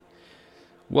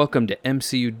Welcome to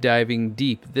MCU Diving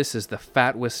Deep. This is the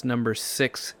Fatwist number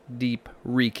 6 Deep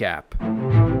Recap.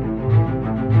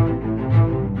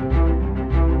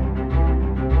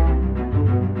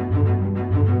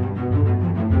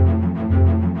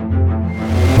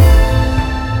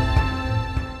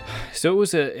 So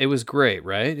it was great,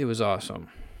 right? It was awesome.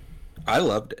 I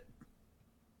loved it.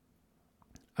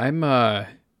 I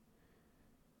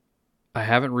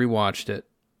haven't rewatched it.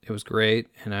 It was great,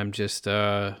 and I'm just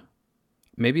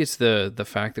maybe it's the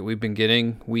fact that we've been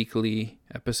getting weekly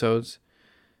episodes,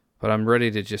 but I'm ready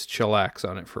to just chillax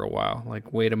on it for a while.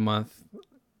 Like wait a month,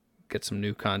 get some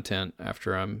new content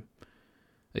after I'm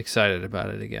excited about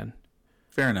it again.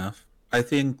 Fair enough. I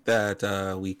think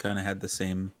that we kind of had the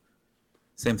same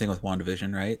thing with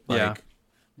WandaVision, right? Yeah.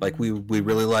 Like we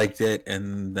really liked it,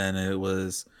 and then it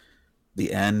was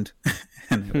the end,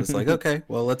 and it was like, okay,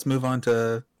 well, let's move on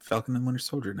to Falcon and Winter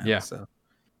Soldier now. Yeah. So,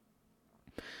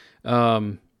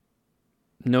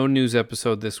 no news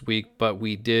episode this week, but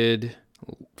we did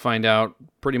find out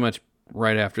pretty much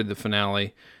right after the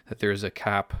finale that there's a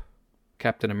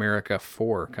Captain America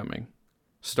 4 coming,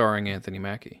 starring Anthony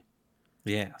Mackie.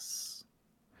 yes.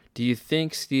 Do you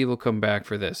think Steve will come back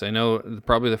for this? I know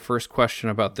probably the first question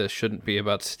about this shouldn't be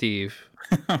about Steve.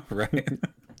 Right.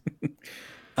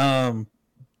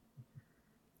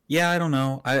 Yeah, I don't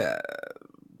know.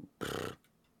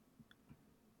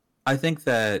 I think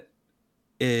that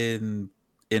in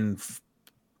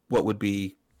what would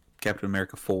be Captain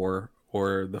America 4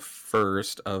 or the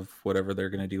first of whatever they're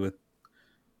going to do with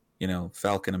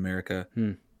Falcon America,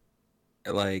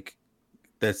 like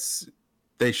this,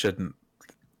 they shouldn't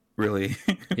really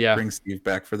bring Steve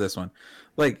back for this one.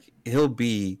 Like, he'll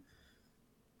be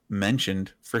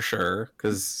mentioned for sure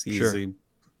because he's a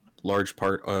large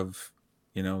part of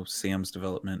Sam's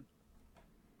development,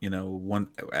 one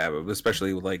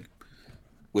especially like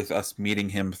with us meeting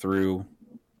him through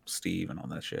Steve and all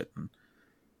that shit.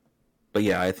 But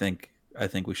yeah, I think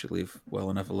we should leave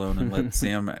well enough alone and let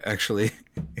Sam actually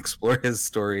explore his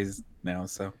stories now.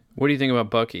 So what do you think about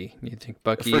Bucky? You think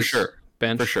Bucky's for sure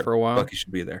benched for a while? Bucky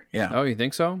should be there. Yeah. Oh, you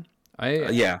think so?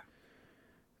 Yeah.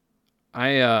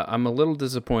 I'm a little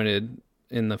disappointed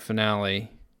in the finale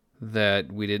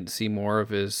that we didn't see more of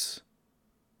his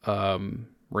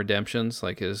redemptions,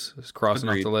 like his crossing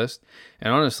off the list.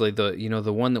 And honestly,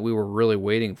 the one that we were really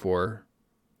waiting for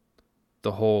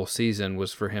the whole season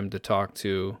was for him to talk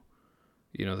to,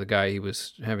 the guy he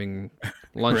was having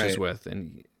lunches with,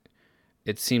 and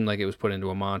it seemed like it was put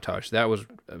into a montage. That was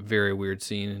a very weird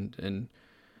scene, and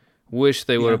wish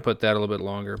they would have put that a little bit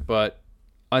longer. But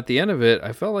at the end of it,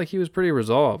 I felt like he was pretty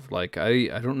resolved. Like I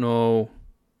don't know.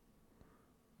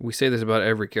 We say this about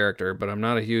every character, but I'm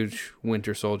not a huge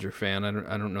Winter Soldier fan.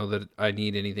 I don't know that I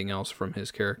need anything else from his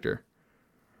character.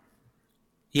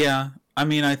 Yeah, I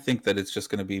mean, I think that it's just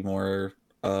going to be more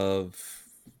of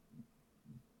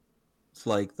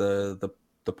like the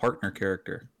partner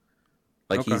character.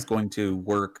 Like he's going to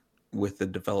work with the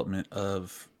development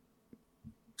of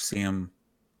Sam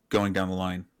going down the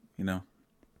line,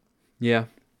 Yeah,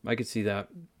 I could see that.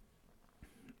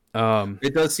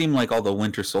 It does seem like all the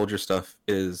Winter Soldier stuff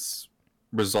is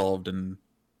resolved, and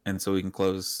so we can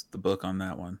close the book on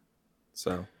that one.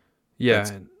 So yeah,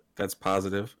 that's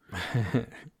positive.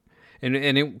 and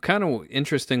it kind of,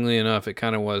 interestingly enough, it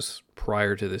kind of was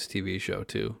prior to this TV show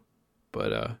too.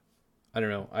 But I don't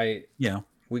know.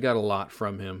 We got a lot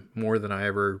from him, more than I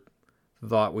ever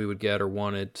thought we would get or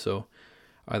wanted. So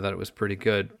I thought it was pretty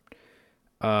good.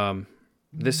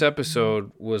 This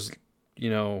episode was,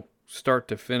 start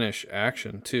to finish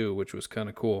action too, which was kind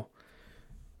of cool.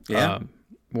 Yeah.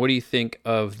 What do you think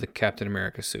of the Captain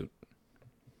America suit?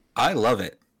 I love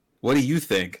it. What do you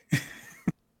think?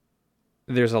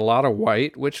 There's a lot of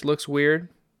white, which looks weird.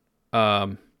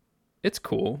 It's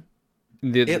cool.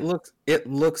 It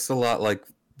looks a lot like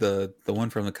the one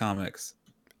from the comics.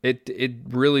 It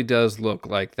really does look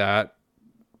like that,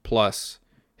 plus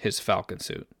his Falcon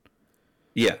suit.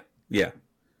 Yeah.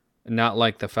 Not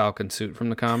like the Falcon suit from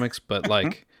the comics, but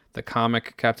like the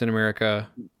comic Captain America,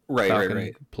 Falcon,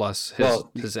 right. Plus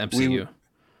his MCU.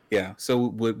 So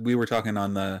we were talking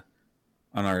on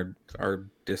our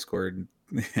Discord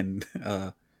and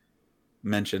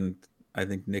mentioned. I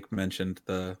think Nick mentioned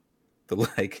the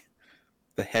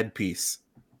headpiece.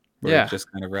 Where it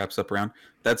just kind of wraps up around.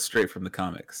 That's straight from the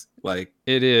comics. Like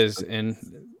it is, and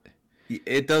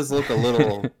it does look a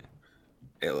little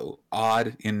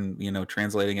odd in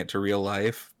translating it to real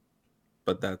life,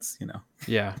 but that's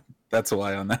that's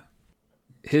why on that.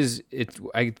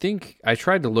 I think I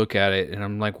tried to look at it and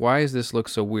I'm like, why does this look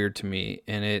so weird to me?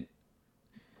 And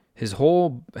his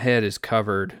whole head is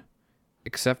covered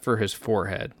except for his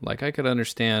forehead. Like I could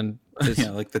understand his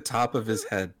Yeah, like the top of his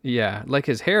head yeah, like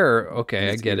his hair, and okay,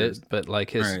 I his get ears. it, but like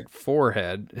his Right,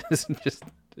 forehead is just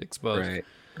exposed. right,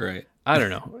 right. I don't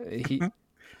know. He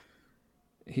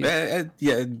Yeah,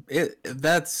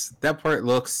 that part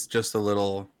looks just a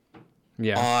little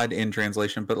yeah. odd in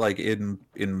translation, but like in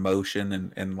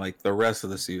motion and like the rest of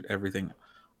the suit, everything,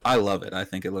 I love it. I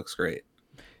think it looks great.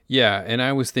 Yeah, and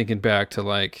I was thinking back to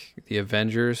like the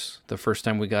Avengers, the first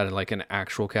time we got like an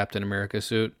actual Captain America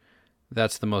suit.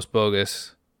 That's the most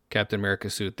bogus Captain America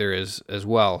suit there is as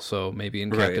well. So maybe in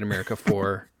Right, Captain America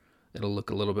 4, it'll look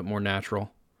a little bit more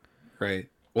natural. right.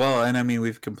 Well, and I mean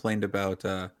we've complained about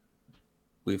the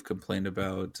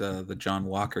John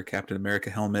Walker Captain America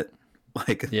helmet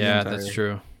like Yeah, that's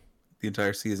true. the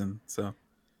entire season. So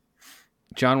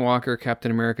John Walker Captain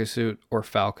America suit or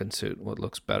Falcon suit, what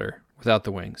looks better without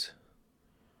the wings?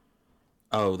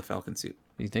 oh, the Falcon suit.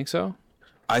 You think so?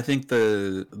 I think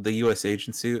the U.S.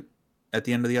 agent suit at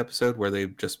the end of the episode where they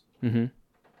just Mm-hmm.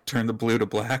 turn the blue to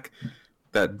black,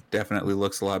 that definitely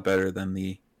looks a lot better than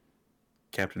the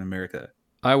Captain America.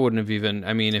 I wouldn't have even,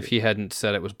 I mean, if he hadn't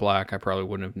said it was black, I probably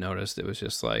wouldn't have noticed. It was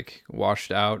just like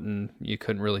washed out and you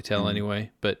couldn't really tell Mm.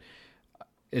 anyway. But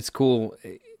it's cool.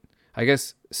 I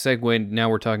guess segue, now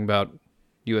we're talking about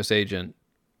U.S. agent,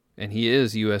 and he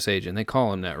is U.S. agent. They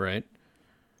call him that, right?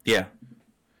 Yeah.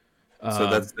 So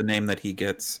Um, that's the name that he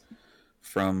gets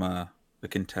from the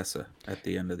Contessa at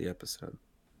the end of the episode.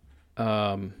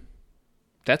 um,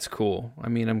 that's cool. I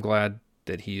mean, I'm glad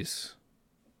that he's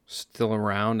still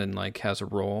around and like has a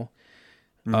role.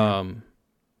 Mm-hmm. Um,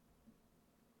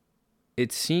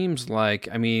 it seems like,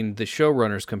 I mean, the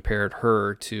showrunners compared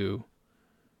her to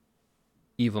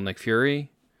Evil Nick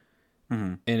Fury,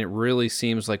 Mm-hmm. and it really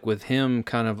seems like with him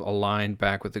kind of aligned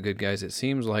back with the good guys, it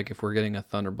seems like if we're getting a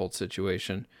Thunderbolt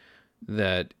situation,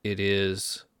 that it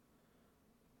is,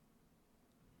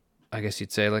 I guess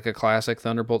you'd say, like a classic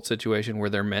Thunderbolt situation where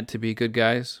they're meant to be good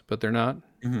guys, but they're not,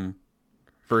 Mm-hmm.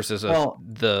 versus Well,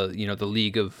 the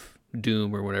League of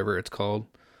Doom or whatever it's called.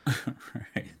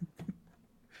 right.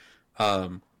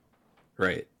 Um,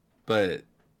 right. But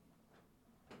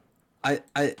I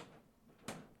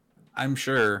I'm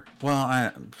sure.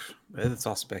 Well, it's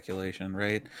all speculation,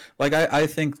 right? Like I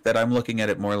think that I'm looking at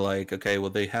it more like, okay, well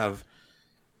they have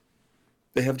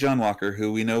John Walker,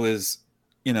 who we know is,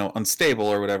 unstable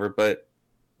or whatever, but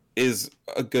is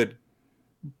a good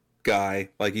guy.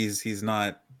 Like he's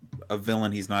not a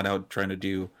villain. He's not out trying to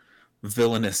do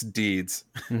villainous deeds.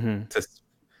 Mm-hmm.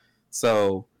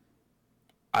 So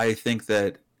I think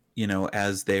that,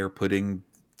 as they're putting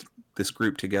this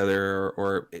group together,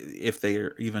 or if they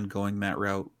are even going that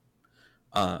route,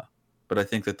 but I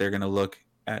think that they're going to look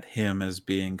at him as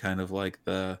being kind of like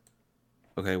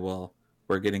okay, well,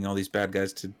 we're getting all these bad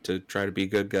guys to try to be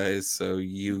good guys, so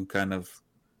you kind of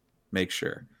make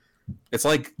sure. It's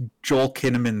like Joel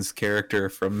Kinnaman's character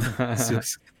from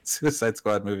the Suicide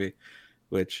Squad movie,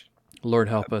 which, Lord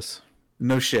help us.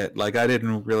 no shit, like I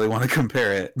didn't really want to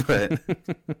compare it, but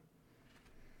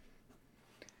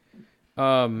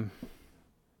um,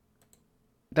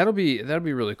 that'll be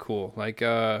really cool. Like,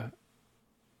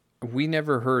 we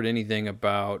never heard anything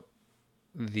about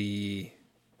the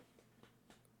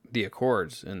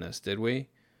Accords in this, did we?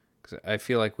 'Cause I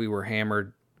feel like we were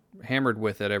hammered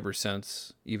with it ever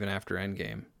since, even after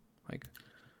Endgame. Like,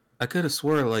 I could have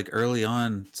swore like early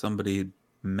on somebody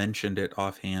mentioned it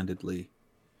offhandedly.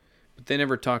 but they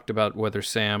never talked about whether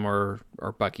Sam or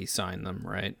Bucky signed them,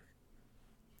 right?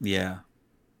 Yeah.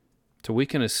 So we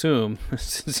can assume,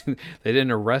 since they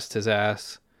didn't arrest his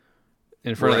ass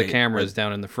in front of the Right, cameras right.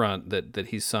 down in the front, that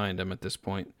he signed them at this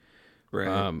point.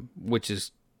 Right. Which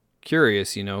is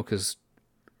curious, because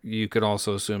you could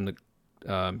also assume that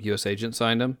U.S. agent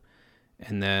signed him,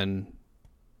 and then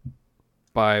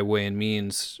by way and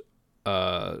means,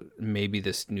 maybe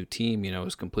this new team,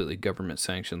 is completely government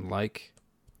sanctioned,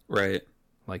 Right.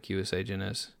 like U.S. agent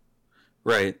is.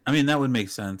 Right. I mean, that would make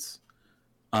sense.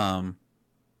 But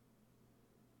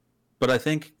I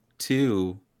think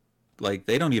too, like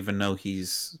they don't even know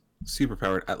he's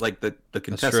superpowered. Like the That's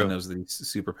Contessa true. knows that he's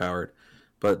superpowered,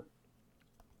 but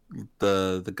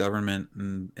the government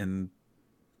and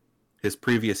his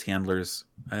previous handlers,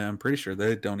 I'm pretty sure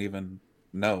they don't even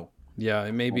know. Yeah,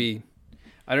 it may be.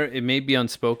 I don't. It may be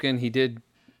unspoken. He did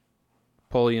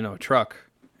pull, a truck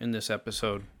in this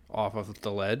episode off of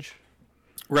the ledge.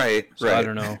 Right. So Right. I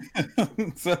don't know.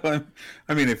 So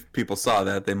I mean, if people saw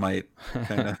that, they might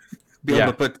kind of be Yeah.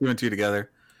 able to put two and two together.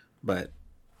 But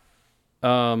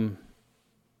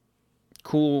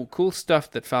Cool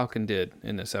stuff that Falcon did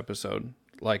in this episode.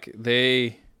 Like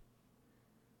they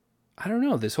I don't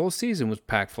know. This whole season was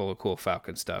packed full of cool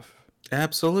Falcon stuff.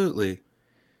 Absolutely.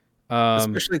 Um,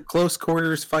 Especially close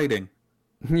quarters fighting.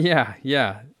 yeah,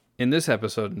 yeah. In this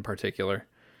episode in particular.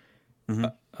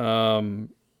 Mm-hmm. Um,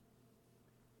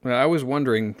 I was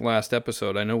wondering last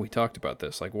episode, I know we talked about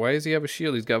this, like, why does he have a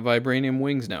shield? He's got vibranium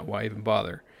wings now. Why even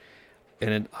bother?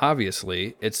 And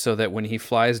obviously, it's so that when he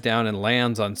flies down and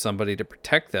lands on somebody to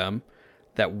protect them,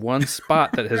 that one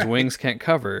spot that his wings can't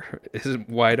cover is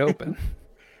wide open.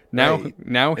 Right.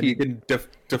 Now and he can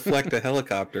deflect a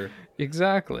helicopter.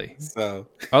 Exactly. So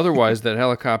otherwise, that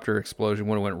helicopter explosion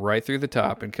would have went right through the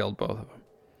top and killed both of them.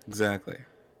 Exactly.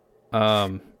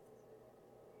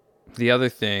 The other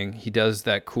thing, he does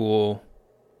that cool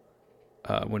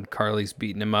when Carly's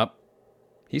beating him up.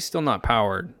 He's still not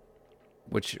powered,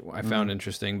 which I found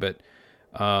interesting, but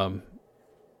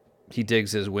he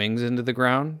digs his wings into the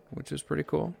ground, which is pretty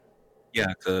cool.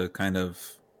 Yeah, to kind of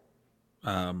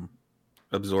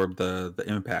absorb the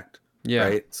impact. Yeah.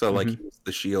 Right? So like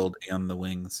the shield and the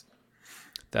wings.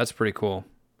 That's pretty cool.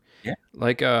 Yeah.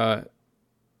 Like I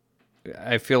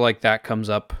feel like that comes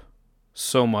up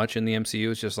so much in the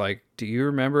MCU. It's just like, do you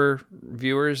remember,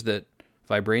 viewers, that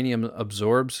vibranium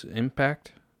absorbs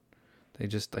impact? They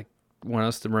just like want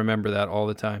us to remember that all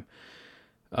the time.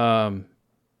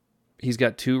 He's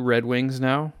got 2 red wings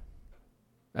now,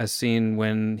 as seen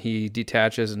when he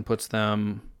detaches and puts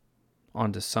them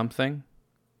onto something.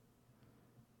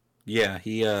 Yeah,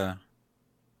 he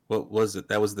what was it?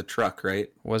 That was the truck, right?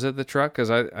 Was it the truck?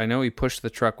 Because I know he pushed the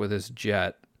truck with his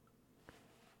jet.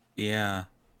 Yeah.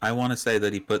 I want to say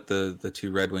that he put the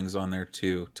 2 red wings on there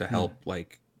too to help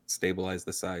like stabilize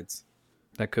the sides.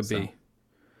 That could be.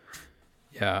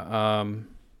 Yeah,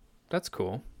 that's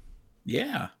cool.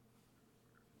 Yeah.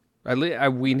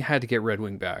 We had to get Red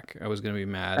Wing back. I was going to be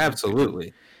mad.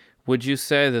 Absolutely. Would you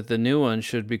say that the new one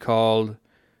should be called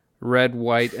Red,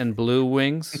 White, and Blue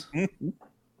Wings?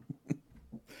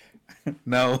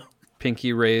 No.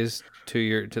 Pinky raised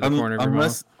to the corner of your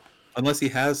mouth? Unless he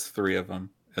has 3 of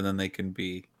them, and then they can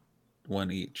be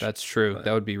 1 each. That's true. But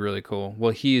that would be really cool.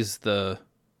 Well, he's the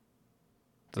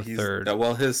third.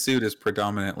 Well, his suit is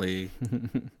predominantly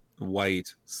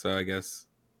white, so I guess.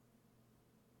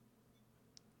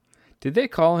 Did they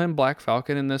call him Black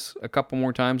Falcon in this a couple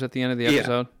more times at the end of the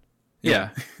episode? Yeah.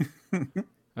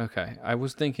 Okay. I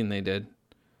was thinking they did.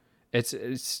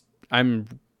 I'm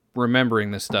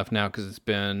remembering this stuff now because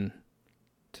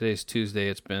today's Tuesday.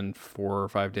 It's been 4 or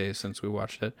 5 days since I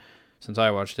watched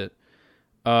it.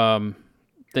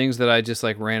 Things that I just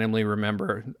like randomly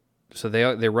remember. So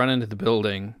they run into the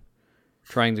building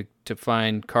trying to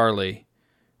find Carly,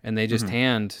 and they just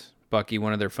hand Bucky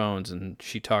one of their phones, and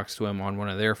she talks to him on one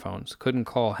of their phones. Couldn't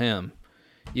call him,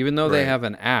 even though they have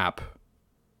an app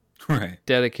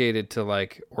dedicated to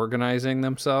like organizing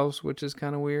themselves, which is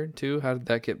kind of weird too. How did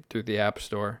that get through the app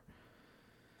store?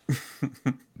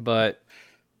 But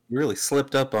you really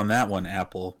slipped up on that one,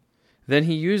 Apple. Then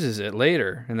he uses it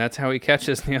later, and that's how he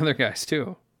catches the other guys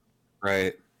too.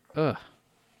 Right. Ugh.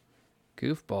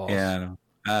 Goofballs. Yeah,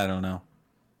 I don't know.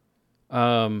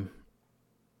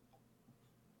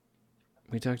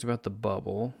 We talked about the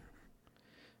bubble.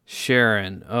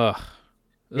 Sharon. Ugh.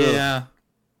 Yeah.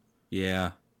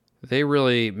 Yeah. They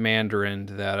really mandarined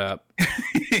that up.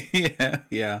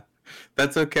 Yeah.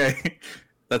 That's okay.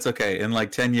 That's okay. In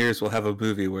like 10 years, we'll have a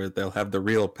movie where they'll have the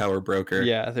real power broker.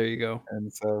 Yeah, there you go.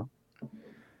 And so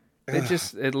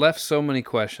it left so many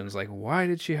questions. Like, why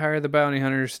did she hire the bounty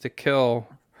hunters to kill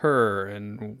her?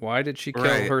 And why did she kill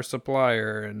her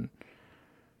supplier? And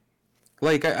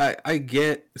like, I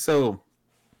get, so,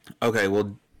 okay,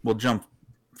 we'll jump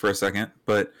for a second,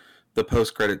 but the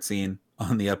post-credit scene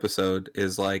on the episode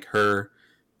is like her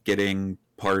getting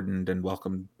pardoned and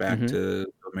welcomed back to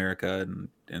America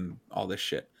and all this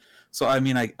shit. So I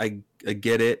mean, I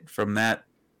get it from that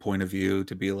point of view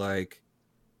to be like,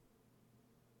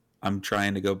 I'm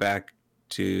trying to go back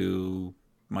to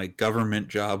my government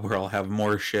job where I'll have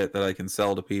more shit that I can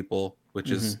sell to people, which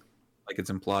is like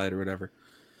it's implied or whatever.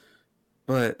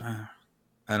 But I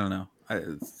don't know.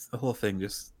 The whole thing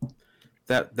just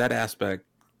that aspect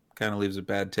kind of leaves a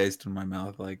bad taste in my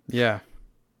mouth. Like, yeah,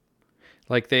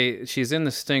 like she's in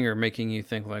the stinger, making you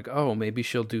think like, oh, maybe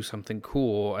she'll do something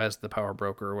cool as the power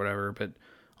broker or whatever. But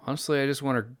honestly, I just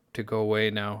want her to go away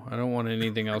now. I don't want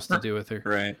anything else to do with her.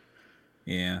 Right.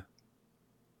 Yeah.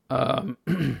 I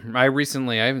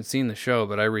haven't seen the show,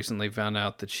 but I recently found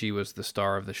out that she was the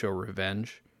star of the show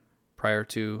Revenge prior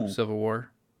to Civil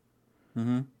War.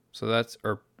 So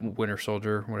or Winter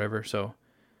Soldier, whatever. So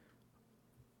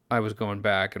I was going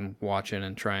back and watching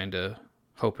and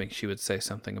hoping she would say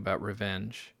something about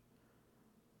revenge.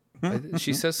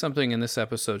 She says something in this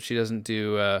episode. She doesn't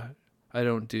do. I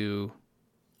don't do.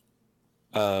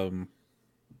 Um.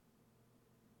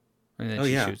 And then Oh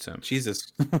she yeah. shoots him.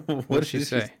 Jesus. What does she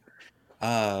say?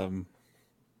 Um.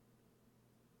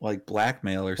 Like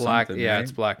blackmail or Black. something. Yeah, right?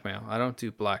 it's blackmail. I don't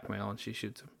do blackmail, and she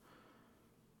shoots him.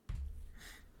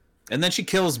 And then she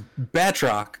kills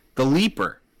Batroc, the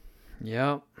Leaper.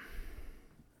 Yep.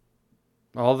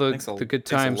 All the good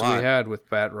times we had with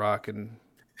Batroc and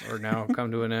are now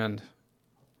come to an end.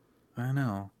 I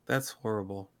know. That's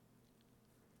horrible.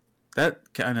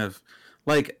 That kind of,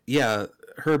 like, yeah,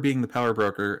 her being the power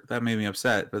broker, that made me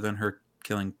upset. But then her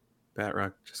killing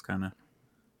Batroc just kind of,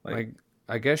 like,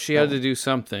 I guess she had to do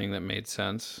something that made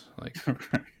sense. Like,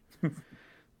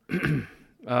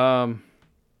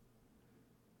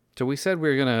 so we said we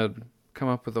were gonna come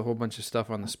up with a whole bunch of stuff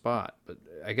on the spot, but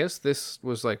I guess this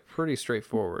was like pretty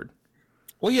straightforward.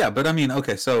 Well, yeah, but I mean,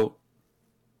 okay, so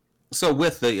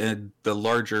with the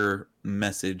larger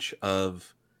message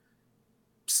of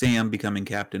Sam becoming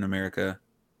Captain America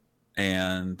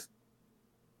and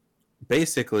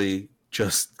basically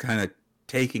just kind of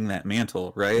taking that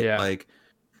mantle, right? Yeah. Like,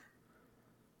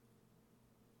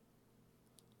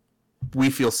 we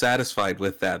feel satisfied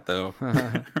with that, though.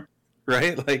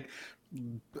 Right? Like,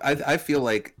 I feel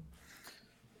like,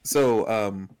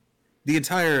 so the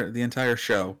entire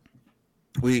show,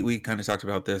 we kind of talked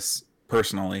about this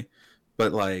personally,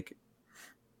 but like,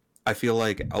 I feel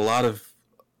like a lot of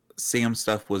Sam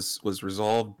stuff was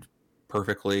resolved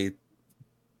perfectly,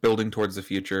 building towards the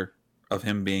future of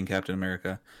him being Captain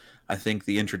America. I think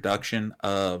the introduction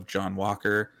of John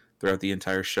Walker throughout the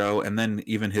entire show, and then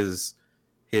even his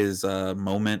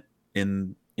moment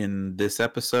in this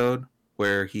episode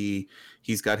where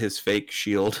he's got his fake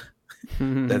shield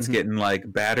that's getting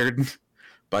like battered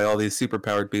by all these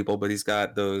superpowered people, but he's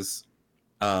got those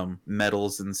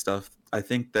medals and stuff. I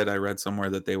think that I read somewhere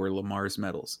that they were Lamar's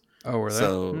medals. Oh, were they?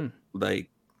 So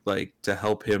like to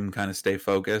help him kind of stay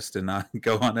focused and not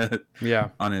go on a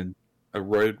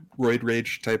roid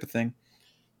rage type of thing.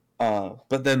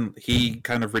 But then he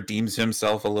kind of redeems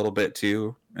himself a little bit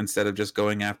too, instead of just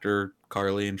going after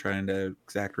Carly and trying to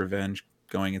exact revenge,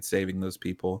 going and saving those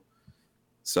people.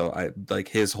 So I like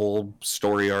his whole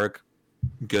story arc.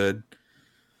 Good.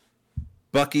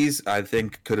 Bucky's, I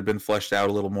think, could have been fleshed out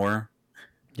a little more.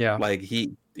 Yeah. Like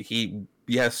he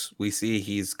yes, we see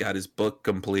he's got his book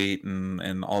complete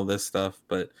and all this stuff,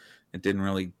 but it didn't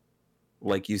really,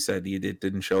 like you said, it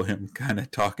didn't show him kind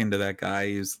of talking to that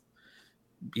guy.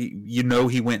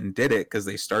 He went and did it because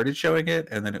they started showing it,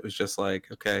 and then it was just like,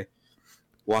 okay,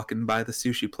 walking by the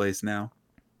sushi place now.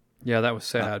 Yeah, that was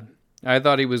sad. I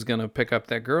thought he was gonna pick up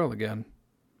that girl again.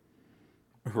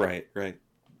 Right.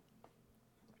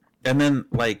 And then,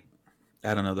 like,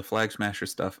 I don't know, the Flag Smasher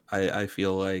stuff, I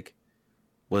feel like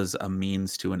was a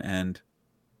means to an end.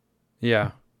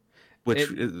 Yeah. Which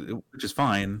is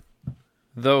fine.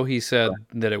 Though he said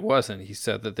that it wasn't. He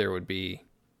said that there would be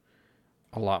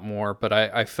a lot more, but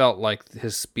I felt like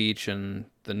his speech and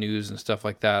the news and stuff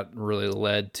like that really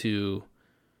led to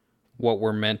what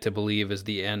we're meant to believe is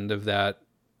the end of that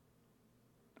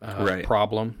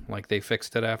problem. Like they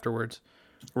fixed it afterwards.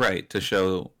 Right. To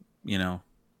show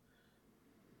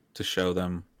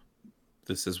them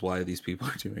this is why these people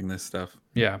are doing this stuff.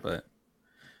 Yeah. But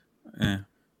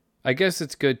I guess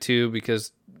it's good too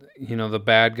because the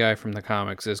bad guy from the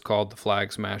comics is called the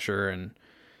Flag Smasher, and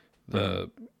the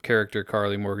character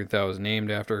Carly Morgenthau is named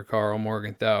after Carl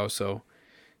Morgenthau, so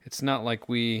it's not like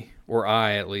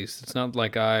it's not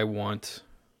like I want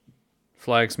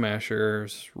Flag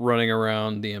Smashers running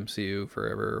around the MCU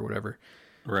forever or whatever.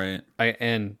 Right.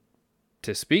 And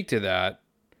to speak to that,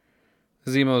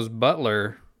 Zemo's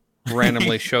butler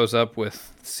randomly shows up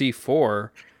with C4.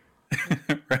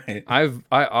 Right. I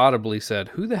audibly said,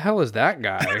 "Who the hell is that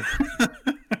guy?"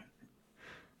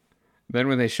 Then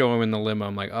when they show him in the limo,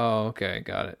 I'm like, "Oh, okay,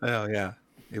 got it." Oh yeah,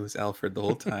 it was Alfred the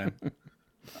whole time.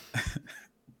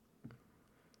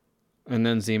 And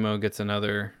then Zemo gets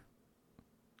another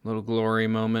little glory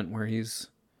moment where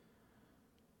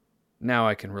now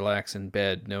I can relax in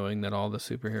bed knowing that all the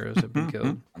superheroes have been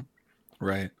killed.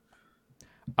 Right.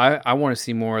 I want to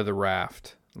see more of the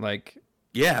Raft. Like,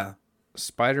 yeah,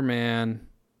 Spider-Man.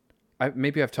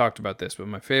 Maybe I've talked about this, but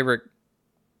my favorite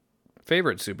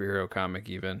superhero comic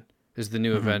even is the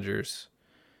New Avengers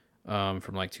from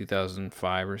like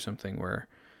 2005 or something, where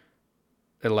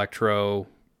Electro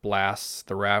blasts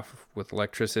the Raft with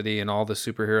electricity and all the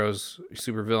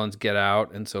supervillains get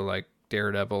out, and so like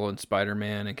Daredevil and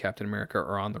Spider-Man and Captain America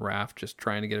are on the Raft just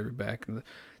trying to get everybody back.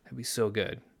 That'd be so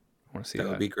good. I want to see that. That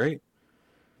would be great.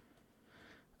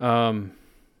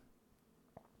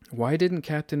 Why didn't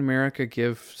Captain America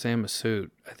give Sam a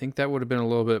suit? I think that would have been a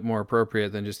little bit more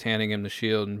appropriate than just handing him the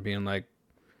shield and being like,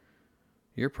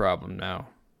 your problem now.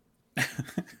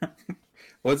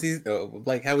 What's he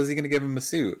like? How is he going to give him a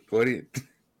suit? What do you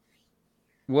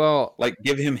Well, like?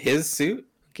 Give him his suit?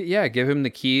 yeah, give him the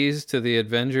keys to the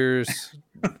Avengers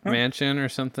mansion or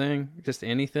something. Just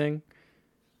anything.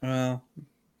 Well,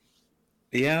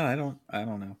 yeah, I don't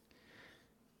know.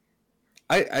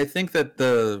 I think that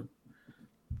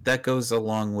that goes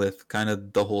along with kind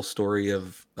of the whole story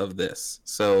of this.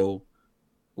 So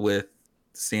with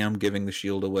Sam giving the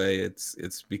shield away,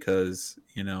 it's because,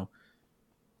 you know,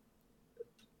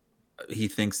 he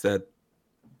thinks that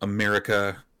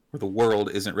America or the world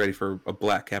isn't ready for a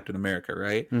black Captain America,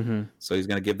 right? Mm-hmm. So he's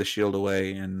going to give the shield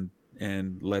away and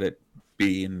let it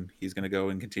be, and he's going to go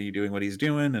and continue doing what he's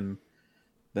doing, and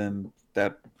then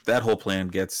that whole plan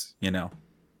gets, you know,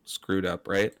 screwed up,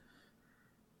 right?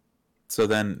 So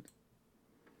then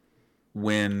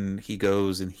when he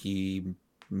goes and he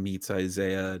meets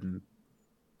Isaiah, and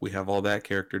we have all that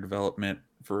character development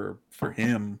for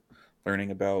him,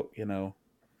 learning about, you know,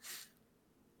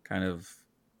 kind of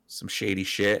some shady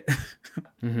shit.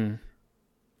 Mm-hmm.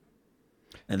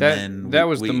 And that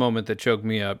was the moment that choked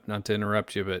me up, not to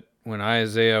interrupt you, but when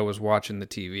Isaiah was watching the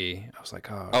TV, I was like,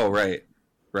 oh, right.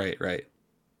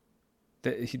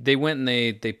 They went and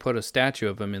they put a statue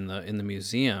of him in the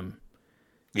museum.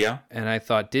 Yeah. And I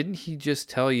thought, didn't he just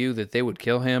tell you that they would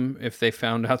kill him if they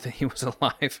found out that he was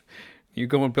alive? You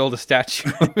go and build a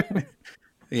statue of him.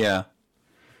 Yeah.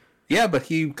 Yeah, but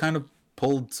he kind of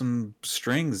pulled some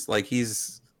strings. Like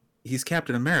he's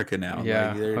Captain America now.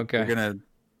 Yeah. Like okay. They're gonna,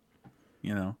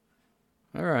 you know.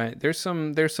 All right. There's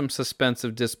some suspense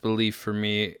of disbelief for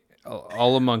me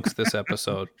all amongst this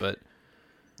episode, but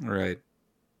Right.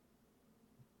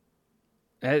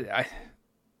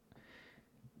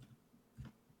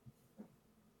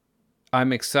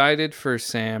 I'm excited for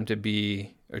Sam to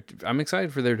be. I'm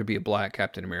excited for there to be a black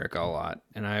Captain America a lot,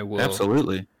 and I will.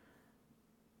 Absolutely.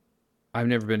 I've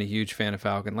never been a huge fan of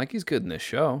Falcon. Like, he's good in this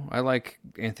show. I like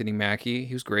Anthony Mackie.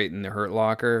 He was great in The Hurt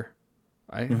Locker.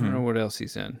 I don't know what else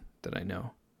he's in that I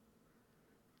know.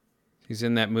 He's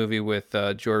in that movie with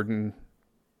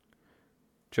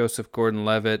Joseph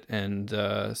Gordon-Levitt and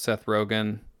Seth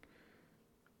Rogen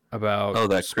about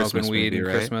that smoking Christmas weed movie, and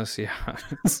right? Christmas. Yeah.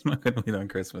 Smoking weed on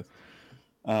Christmas.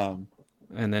 And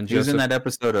then he was in that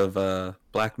episode of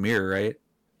Black Mirror, right?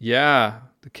 Yeah.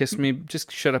 The Kiss Me,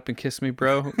 just shut up and kiss me,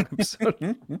 bro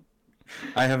episode.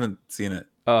 I haven't seen it.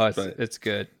 Oh, it's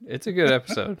good. It's a good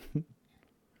episode.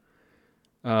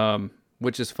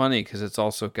 Which is funny because it's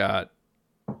also got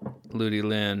Ludi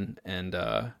Lin and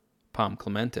Pom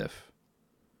Klementif.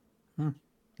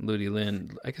 Ludi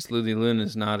Lin, I guess Ludi Lin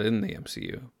is not in the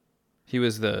MCU. He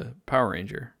was the Power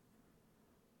Ranger.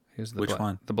 He was the Which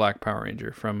one? The Black Power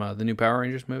Ranger from the new Power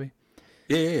Rangers movie.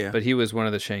 Yeah. But he was one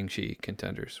of the Shang-Chi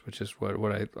contenders, which is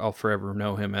what I'll forever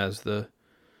know him as, the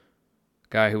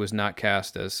guy who was not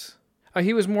cast as.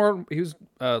 He was Liu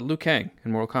Kang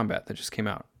in Mortal Kombat that just came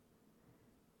out.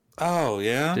 Oh,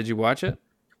 yeah? Did you watch it?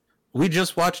 We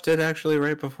just watched it, actually,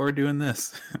 right before doing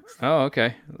this. Oh,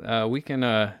 okay. We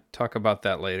can talk about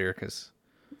that later, because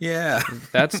yeah,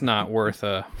 that's not worth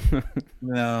a...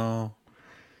 No.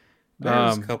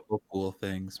 There's a couple of cool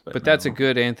things. But no. That's a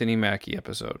good Anthony Mackie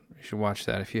episode. You should watch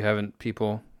that if you haven't,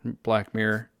 people. Black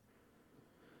Mirror.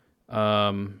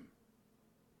 I'm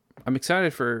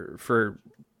excited for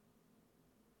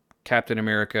Captain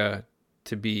America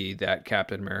to be that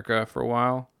Captain America for a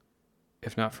while,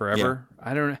 if not forever.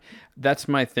 Yeah. I don't know. That's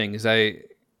my thing.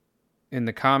 In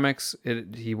the comics,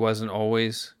 he wasn't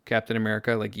always Captain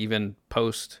America. Like, even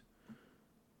post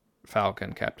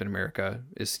Falcon, Captain America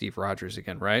is Steve Rogers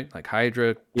again, right? Like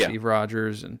Hydra, yeah. Steve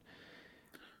Rogers, and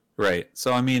right.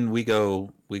 So I mean, we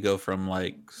go from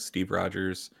like Steve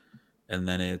Rogers, and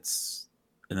then it's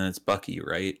Bucky,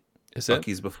 right? Is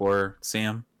Bucky's before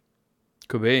Sam?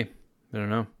 Could be. I don't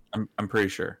know. I'm pretty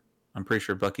sure. I'm pretty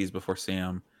sure Bucky's before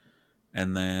Sam,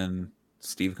 and then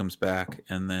Steve comes back,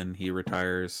 and then he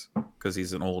retires because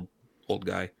he's an old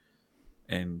guy,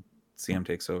 and Sam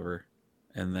takes over,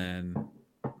 and then,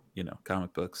 you know,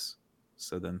 comic books.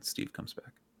 So then Steve comes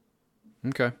back.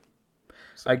 Okay.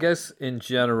 So, I guess in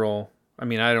general, I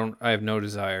mean, I have no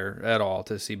desire at all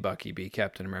to see Bucky be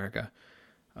Captain America.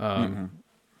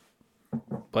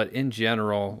 But in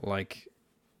general, like,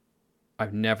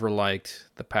 I've never liked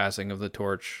the passing of the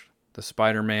torch. The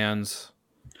Spider-Mans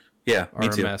are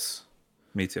a mess.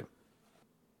 Me too.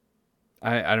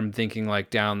 I'm thinking,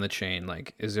 like, down the chain,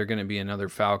 like, is there going to be another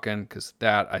Falcon? Because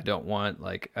that I don't want.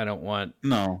 Like, I don't want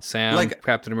Sam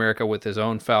Captain America with his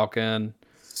own Falcon.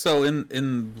 So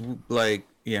in like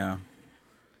yeah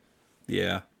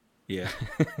yeah.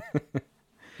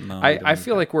 No, I I don't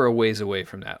feel agree. like we're a ways away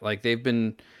from that. Like they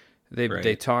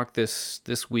Right. talked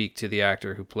this week to the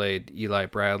actor who played Eli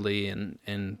Bradley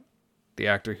and the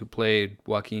actor who played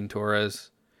Joaquin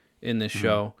Torres in this Mhm.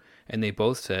 show, and they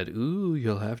both said, "Ooh,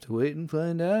 you'll have to wait and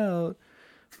find out."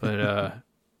 But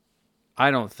I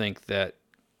don't think that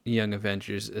Young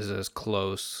Avengers is as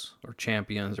close, or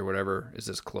Champions or whatever is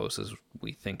as close as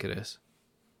we think it is.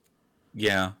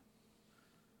 Yeah.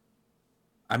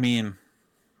 I mean,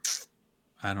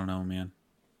 I don't know, man.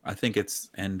 I think it's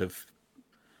end of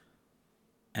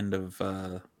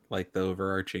like the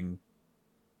overarching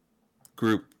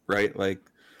group, right? Like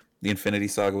the Infinity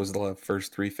Saga was the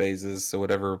first three phases, so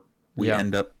whatever we Yeah,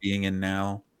 end up being in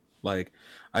now, like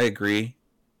I agree.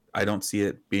 I don't see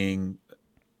it being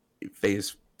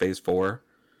phase four,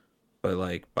 but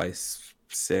like by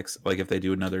six, like if they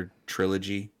do another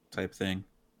trilogy type thing.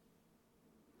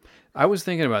 I was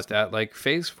thinking about that. Like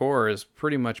Phase 4 is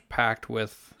pretty much packed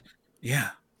with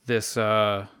Yeah. this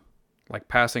like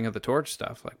passing of the torch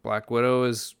stuff. Like Black Widow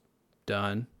is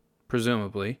done,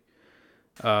 presumably.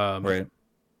 Um, Right.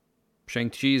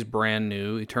 Shang-Chi is brand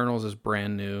new. Eternals is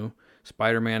brand new.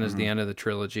 Spider-Man is Hmm. the end of the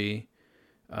trilogy.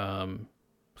 Um,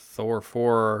 Thor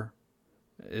 4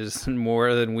 is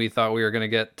more than we thought we were going to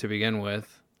get to begin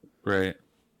with. Right.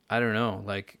 I don't know.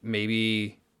 Like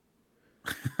maybe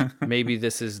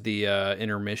this is the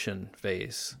intermission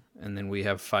phase, and then we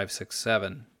have 5, 6,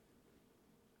 7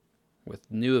 with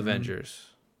new Mm,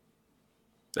 Avengers.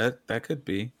 that could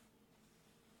be.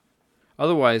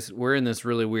 Otherwise, we're in this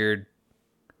really weird.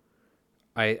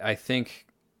 I think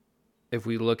if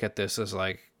we look at this as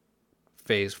like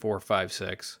phase 4, 5,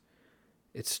 6,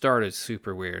 it started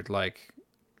super weird. Like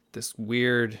this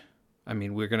weird. I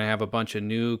mean, we're gonna have a bunch of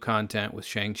new content with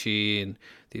Shang-Chi and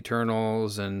the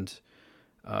Eternals and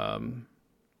um,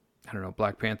 I don't know,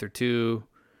 Black Panther 2.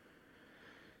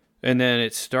 And then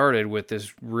it started with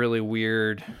this really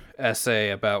weird essay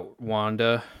about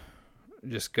Wanda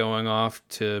just going off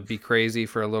to be crazy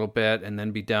for a little bit and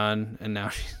then be done. And now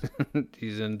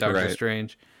she's in Doctor Right.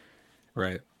 Strange.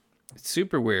 Right. It's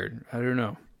super weird. I don't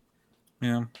know.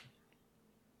 Yeah.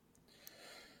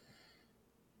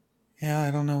 Yeah,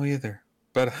 I don't know either.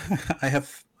 But I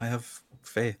have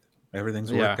faith.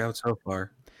 Everything's Yeah. worked out so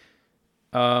far.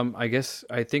 I guess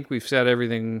I think we've said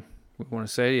everything we want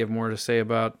to say. Do you have more to say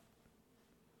about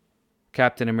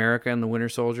Captain America and the Winter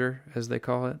Soldier, as they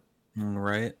call it?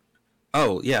 Right.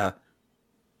 Oh, yeah.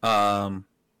 Um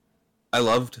I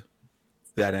loved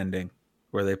that ending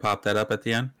where they popped that up at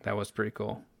the end. That was pretty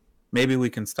cool. Maybe we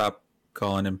can stop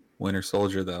calling him Winter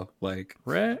Soldier though. Like,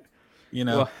 Right? you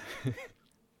know, Well,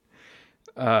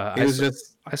 uh, he I, was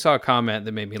just I saw a comment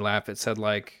that made me laugh. It said,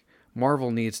 like,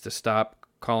 Marvel needs to stop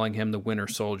calling him the Winter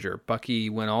Soldier. Bucky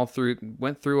went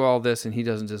through all this and he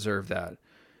doesn't deserve that.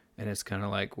 And it's kind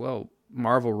of like, well,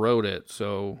 Marvel wrote it,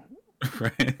 so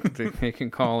right. they can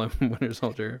call him Winter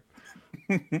Soldier.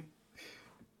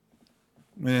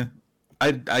 Yeah.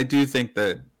 I do think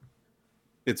that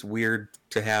it's weird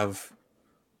to have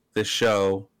this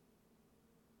show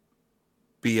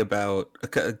be about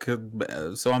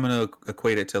so I'm going to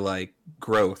equate it to like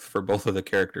growth for both of the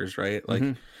characters, right? Like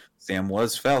Hmm. Sam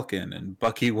was Falcon and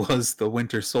Bucky was the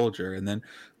Winter Soldier, and then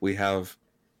we have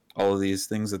all of these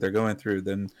things that they're going through.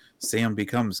 Then Sam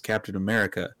becomes Captain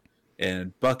America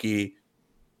and Bucky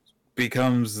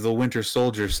becomes the Winter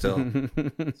Soldier still.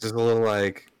 It's just a little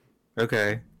like,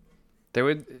 okay. They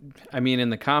would, I mean, in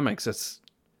the comics, it's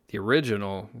the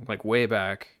original, like way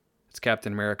back. It's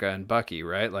Captain America and Bucky,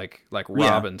 right? Like Yeah.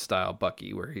 Robin style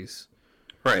Bucky, where he's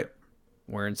Right.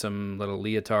 wearing some little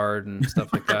leotard and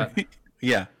stuff like that. Right.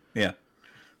 Yeah. Yeah.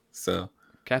 So,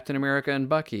 Captain America and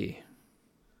Bucky,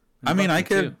 I and mean, I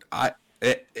Bucky too.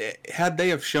 could had they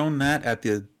have shown that at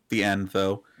the end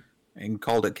though and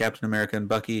called it Captain America and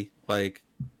Bucky, like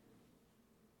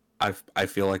I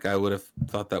feel like I would have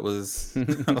thought that was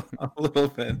a little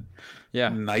bit Yeah,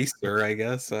 nicer, I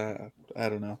guess. I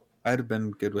don't know. I'd have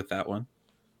been good with that one.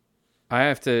 I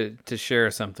have to share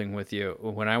something with you.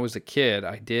 When I was a kid,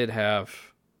 I did have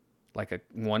like a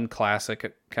one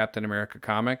classic Captain America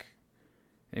comic.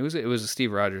 It was a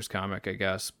Steve Rogers comic, I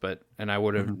guess, but and I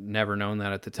would have Hmm. never known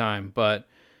that at the time. But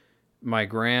my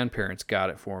grandparents got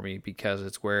it for me because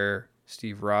it's where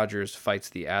Steve Rogers fights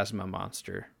the asthma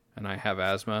monster, and I have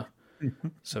asthma,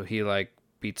 so he like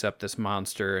beats up this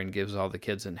monster and gives all the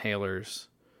kids inhalers.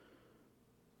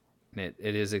 And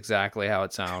it is exactly how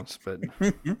it sounds, but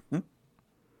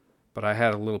I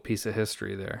had a little piece of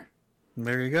history there.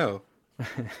 There you go.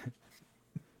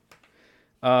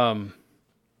 Um,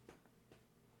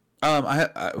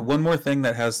 I one more thing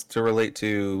that has to relate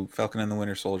to Falcon and the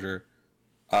Winter Soldier,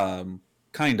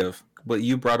 kind of. But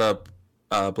you brought up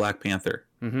Black Panther,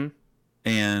 Mm-hmm.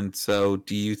 and so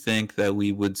do you think that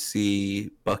we would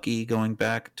see Bucky going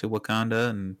back to Wakanda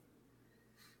and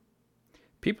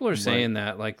People are like saying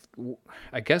that, like,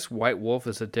 I guess White Wolf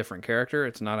is a different character.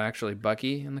 It's not actually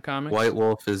Bucky in the White comics.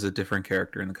 Wolf is a different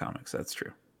character in the comics? That's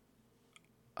true.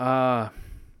 Uh,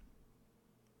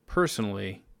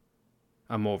 Personally,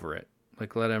 I'm over it.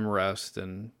 Like, let him rest,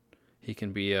 and he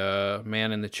can be a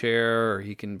man in the chair, or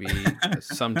he can be a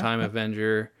sometime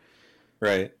Avenger.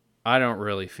 Right. I don't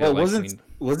really feel Well, like we.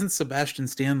 wasn't Sebastian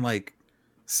Stan like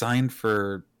signed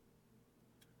for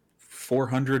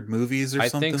 400 movies or I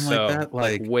think something like so. that?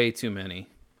 Like, Like, way too many.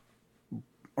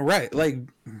 right, like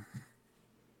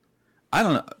I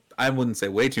don't know. I wouldn't say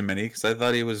way too many because I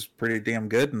thought he was pretty damn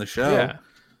good in the show. Yeah.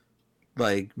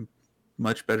 Like,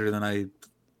 much better than I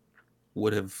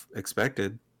would have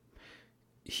expected.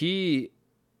 He,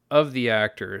 of the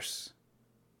actors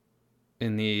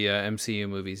in the MCU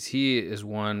movies, he is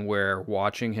one where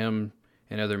watching him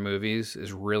in other movies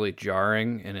is really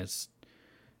jarring, and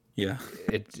Yeah.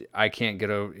 I can't get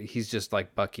over. He's just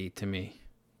like Bucky to me,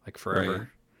 like Right.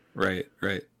 forever. Right.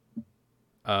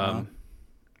 Well,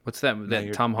 What's that Tom now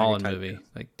you're Holland typing. movie?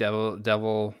 Like Devil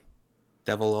Devil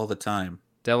all the time.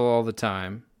 All the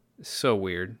time. So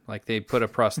weird. Like they put a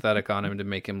prosthetic on him to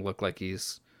make him look like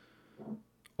he's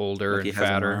older Like he and has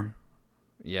an fatter. arm.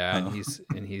 Yeah, Oh.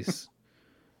 and he's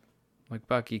like,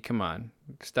 Bucky, come on,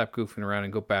 stop goofing around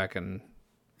and go back and.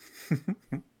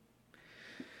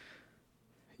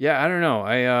 Yeah, I don't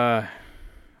know.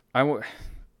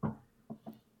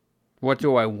 What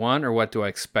do I want, or what do I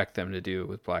expect them to do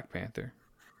with Black Panther?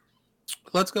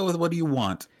 Let's go with what do you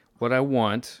want? What I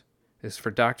want is for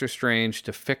Doctor Strange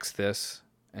to fix this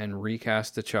and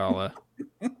recast T'Challa.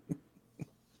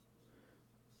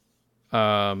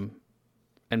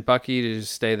 And Bucky to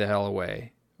just stay the hell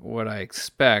away. What I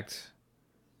expect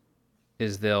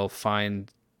is they'll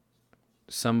find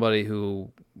somebody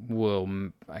who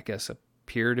will, I guess,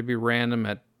 appear to be random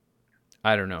at,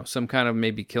 I don't know, some kind of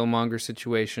maybe Killmonger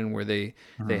situation where they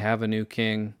have a new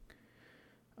king,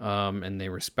 and they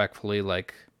respectfully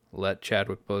like let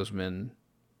Chadwick Boseman,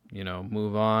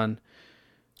 move on.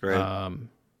 Right.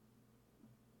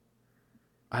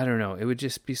 I don't know. It would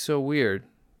just be so weird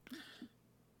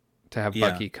to have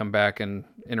Yeah. Bucky come back and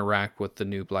interact with the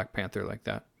new Black Panther like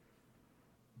that.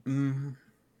 Mm,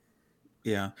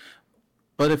 yeah.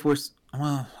 But if we're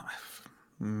well,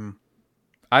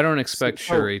 I don't expect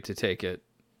Shuri to take it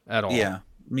at all. yeah,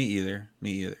 me either.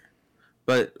 Me either.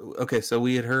 But okay, so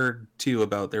we had heard too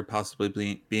about there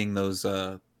possibly being those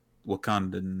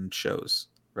Wakandan shows,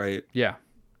 right? Yeah.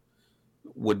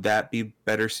 Would that be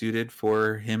better suited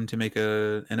for him to make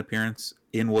an appearance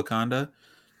in Wakanda?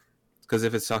 Because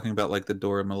if it's talking about like the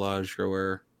Dora Milaje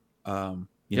or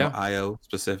Yeah. Io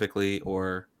specifically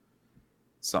or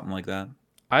something like that.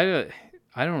 I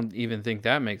don't even think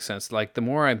that makes sense. Like the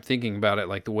more I'm thinking about it,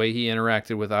 like the way he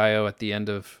interacted with Io at the end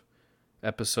of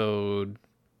episode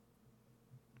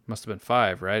must have been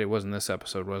 5, right? It wasn't this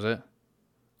episode, was it?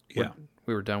 Yeah.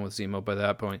 We were done with Zemo by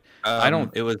that point. I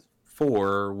don't. It was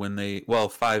 4 when they. Well,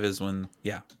 5 is when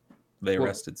they Well,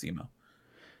 arrested Zemo.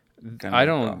 Kind of I went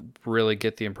off. don't really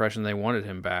get the impression they wanted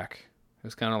him back.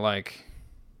 It's kind of like,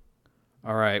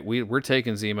 all right, we're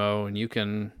taking Zemo, and you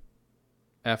can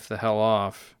f the hell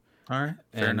off. All right,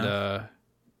 fair enough.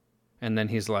 And then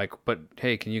he's like, but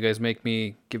hey, can you guys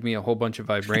give me a whole bunch of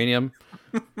vibranium?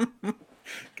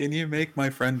 Can you make my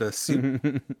friend a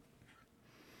suit?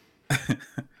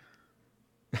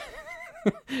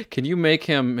 Can you make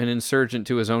him an insurgent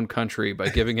to his own country by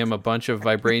giving him a bunch of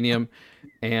vibranium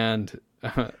and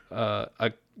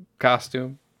a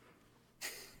costume?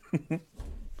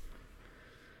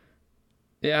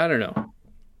 Yeah, I don't know.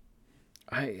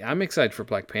 I'm excited for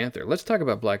Black Panther. Let's talk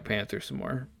about Black Panther some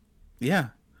more. Yeah,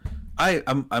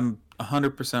 I'm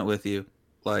 100% with you.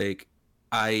 Like,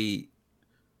 I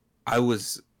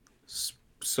was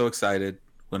so excited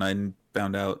when I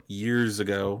found out years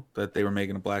ago that they were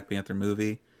making a Black Panther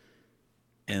movie,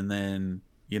 and then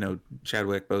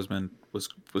Chadwick Boseman was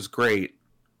great,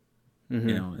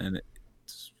 Mm-hmm. and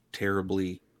it's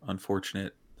terribly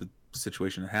unfortunate the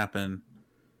situation that happened.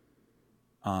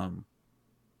 And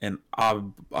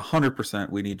 100%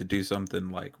 we need to do something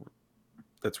like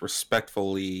that's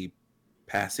respectfully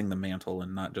passing the mantle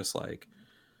and not just like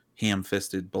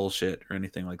ham-fisted bullshit or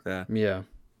anything like that. Yeah.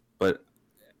 But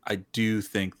I do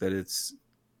think that it's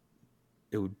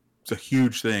a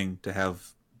huge thing to have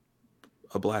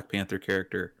a Black Panther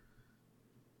character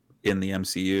in the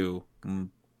MCU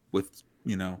with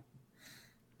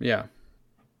Yeah.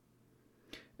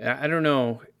 I don't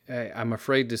know. I'm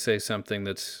afraid to say something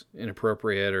that's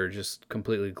inappropriate or just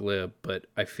completely glib, but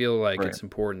I feel like Right. it's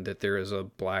important that there is a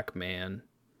black man,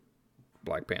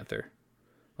 Black Panther.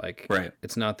 Like, Right.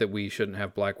 it's not that we shouldn't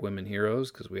have black women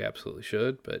heroes, because we absolutely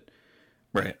should, but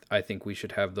Right. I think we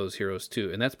should have those heroes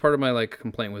too. And that's part of my like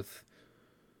complaint with,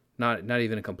 not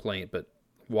even a complaint, but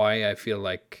why I feel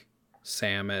like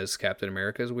Sam as Captain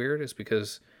America is weird is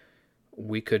because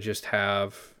we could just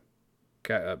have,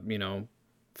 you know,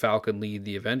 Falcon lead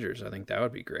the Avengers. I think that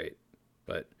would be great.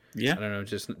 But Yeah. I don't know,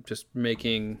 just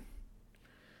making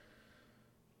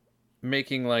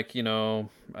like, you know,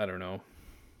 I don't know,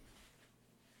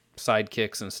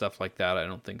 sidekicks and stuff like that, I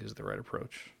don't think is the right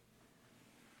approach.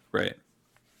 Right.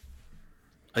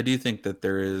 I do think that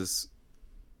there is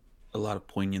a lot of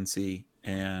poignancy,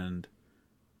 and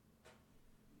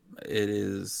it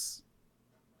is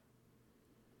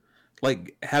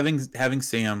like having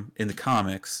Sam in the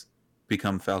comics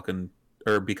become Falcon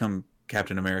or become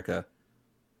Captain America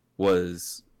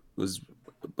was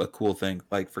a cool thing,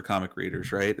 like for comic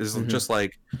readers, right? It's Mm-hmm. just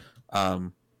like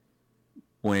um,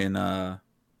 when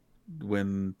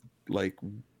when like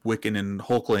Wiccan and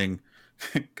Hulkling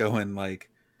go and like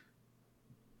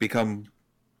become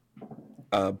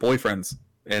boyfriends,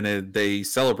 and they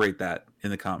celebrate that in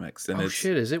the comics, and Oh it's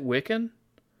shit, is it Wiccan?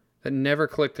 That never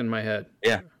clicked in my head.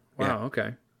 yeah, yeah, Wow,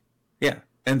 okay. yeah.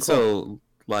 And Cool. so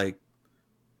like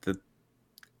the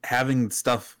having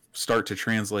stuff start to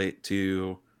translate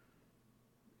to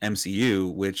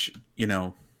MCU, which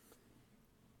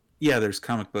yeah, there's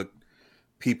comic book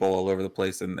people all over the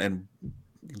place, and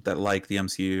that like the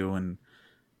MCU, and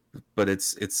but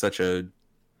it's such a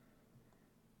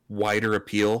wider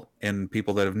appeal, and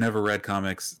people that have never read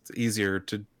comics, it's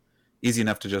easy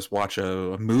enough to just watch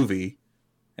a movie,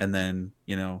 and then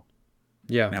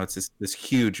Yeah. now it's this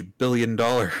huge billion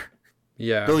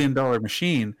Yeah. billion dollar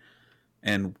machine,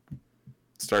 and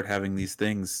start having these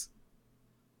things.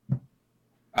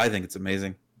 I think it's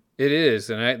amazing. It is,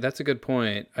 and that's a good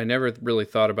point. I never really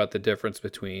thought about the difference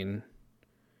between,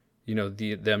 you know,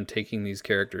 them taking these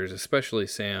characters, especially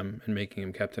Sam, and making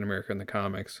him Captain America in the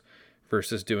comics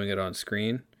versus doing it on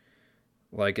screen.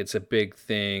 Like, it's a big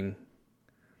thing.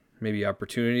 Maybe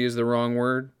opportunity is the wrong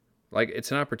word. Like,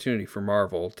 it's an opportunity for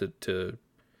Marvel to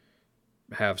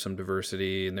have some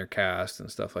diversity in their cast and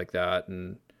stuff like that,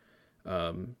 and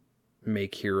um,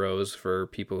 make heroes for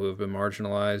people who have been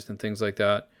marginalized and things like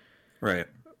that. Right.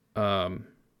 Um,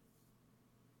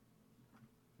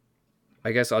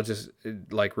 I guess I'll just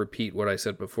like repeat what I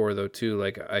said before, though, too.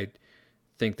 Like, I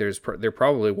think they're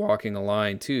probably walking a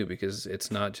line too, because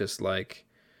it's not just like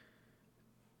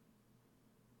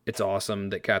it's awesome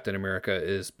that Captain America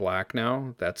is black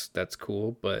now. That's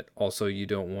cool, but also you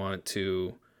don't want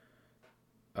to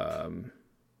um,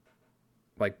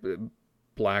 like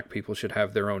black people should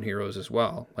have their own heroes as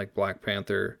well. Like Black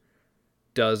Panther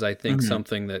does, I think, Hmm.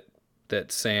 something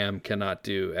that Sam cannot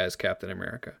do as Captain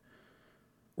America.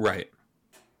 Right.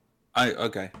 I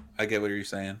get what you're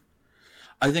saying.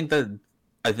 I think that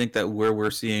I think that where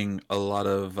we're seeing a lot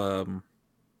of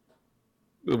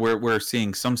we're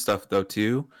seeing some stuff though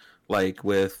too, like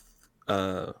with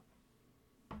uh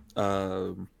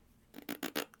uh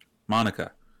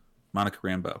Monica Monica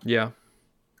Rambeau, Yeah.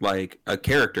 like a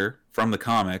character from the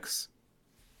comics,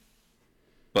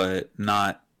 but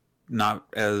not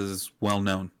as well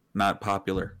known, not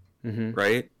popular, Mm-hmm.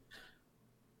 right?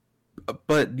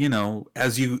 But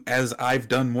as I've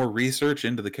done more research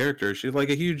into the character, she's like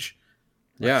a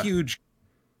Yeah. huge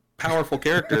powerful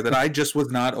character that I just was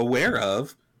not aware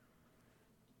of,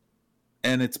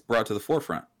 and it's brought to the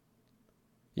forefront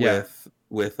Yeah.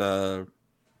 with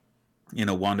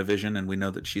WandaVision, and we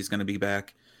know that she's going to be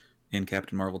back in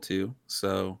Captain Marvel 2.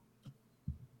 So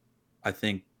I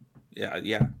think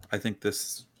yeah, I think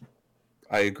this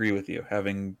I agree with you,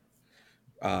 having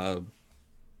uh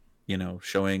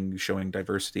showing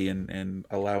diversity, and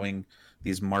allowing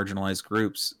these marginalized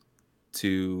groups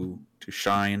to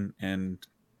shine, and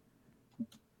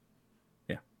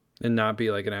yeah. And not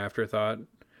be like an afterthought.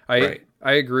 I Right.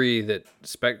 I agree that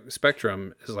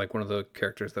Spectrum is like one of the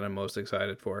characters that I'm most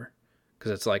excited for,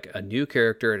 because it's like a new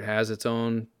character. It has its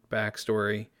own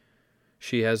backstory.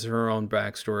 She has her own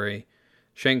backstory.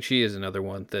 Shang-Chi is another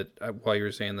one that, while you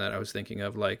were saying that, I was thinking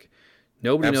of. Like,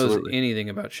 nobody knows Absolutely. anything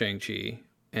about Shang-Chi,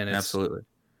 and Absolutely.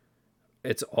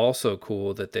 it's also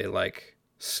cool that they like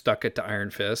stuck it to Iron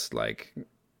Fist. Like,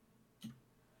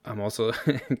 I'm also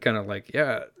kind of like,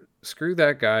 yeah, screw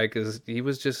that guy, because he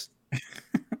was just.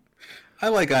 I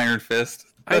like Iron Fist.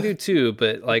 I do too,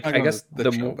 but like, Not I going guess to the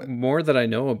the show, but more that I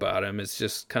know about him, it's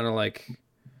just kind of like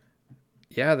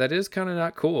Yeah, that is kind of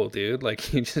not cool, dude. Like,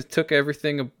 he just took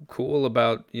everything cool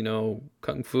about,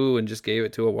 kung fu and just gave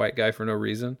it to a white guy for no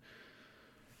reason.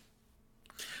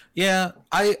 Yeah,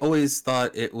 I always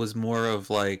thought it was more of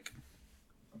like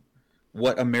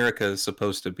what America is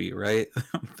supposed to be, right?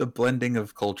 The blending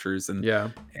of cultures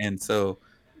Yeah. and so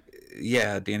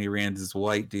yeah, Danny Rand is a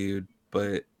white dude,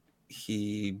 but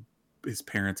he his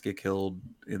parents get killed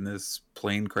in this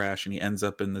plane crash and he ends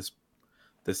up in this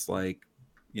like,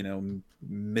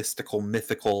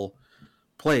 mythical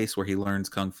place where he learns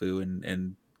kung fu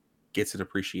and gets an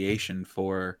appreciation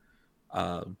for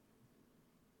uh,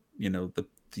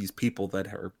 these people that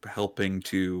are helping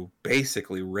to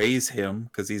basically raise him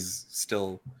because he's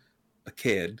still a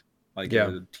kid, like Yeah.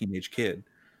 a teenage kid.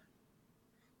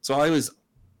 So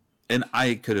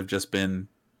I could have just been,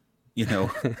 you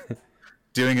know,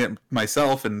 doing it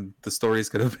myself, and the stories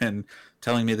could have been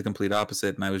telling me the complete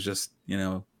opposite, and I was just,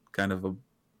 kind of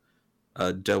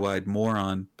a doe-eyed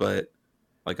moron. But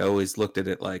like I always looked at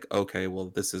it like, okay, well,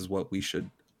 this is what we should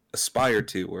aspire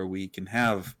to, where we can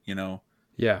have,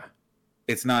 Yeah.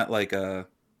 it's not like a,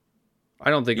 I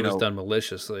don't think you it was know, done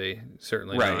maliciously.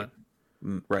 Certainly right,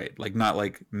 not. right, like not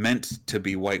like meant to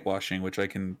be whitewashing, which I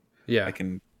Yeah.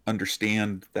 can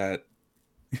understand that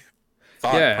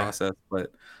thought Yeah. process,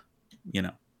 but you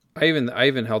know, I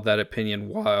even held that opinion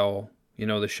while,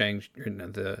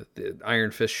 the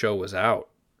Iron Fist show was out.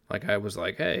 Like, I was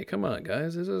like, hey, come on,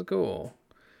 guys, this is cool.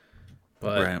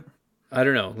 But right. I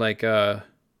don't know. Like, I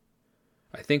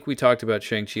think we talked about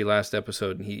Shang-Chi last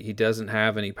episode, and he doesn't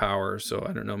have any powers, so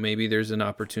I don't know. Maybe there's an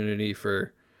opportunity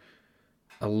for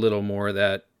a little more of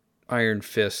that Iron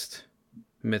Fist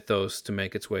mythos to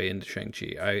make its way into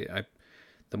Shang-Chi.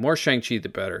 The more Shang-Chi, the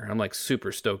better. I'm like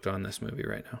super stoked on this movie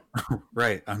right now.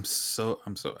 Right. I'm so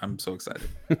excited.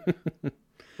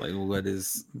 Like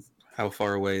how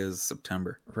far away is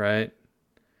September? Right?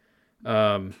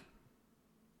 Um,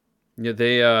 yeah,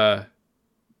 the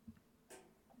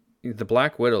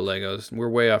Black Widow Legos. We're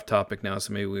way off topic now,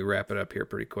 so maybe we wrap it up here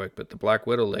pretty quick. But the Black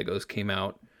Widow Legos came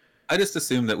out. I just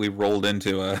assumed that we rolled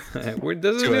into a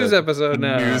This is a news episode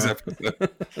now. News episode.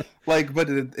 Like, but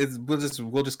it's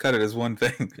we'll just cut it as one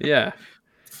thing. Yeah.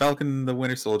 Falcon the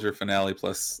Winter Soldier finale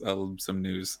plus some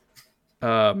news.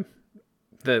 That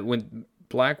when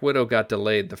Black Widow got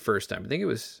delayed the first time, I think it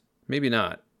was maybe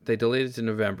not. They delayed it to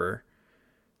November.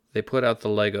 They put out the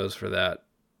Legos for that,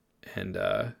 and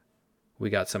we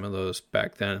got some of those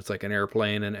back then. It's like an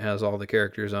airplane, and it has all the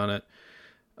characters on it.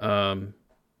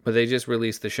 But they just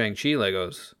released the Shang-Chi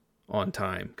Legos on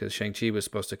time because Shang-Chi was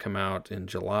supposed to come out in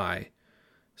July.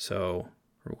 So,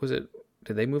 or was it?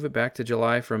 Did they move it back to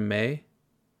July from May?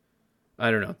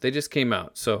 I don't know. They just came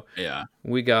out, so Yeah,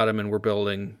 we got them, and we're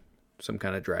building some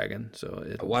kind of dragon. So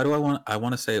why do I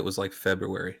want to say it was like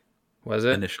February? Was it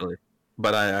initially?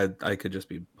 But I could just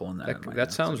be pulling that. Out of my that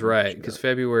ass, sounds so right because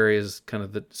February is kind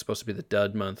of supposed to be the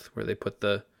dud month where they put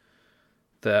the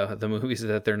movies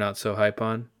that they're not so hype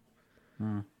on.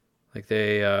 Like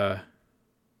they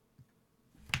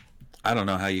I don't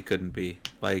know how you couldn't be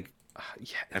like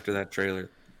yeah. after that trailer.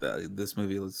 This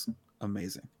movie was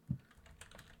amazing.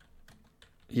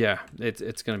 Yeah,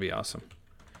 it's gonna be awesome.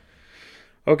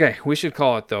 Okay, we should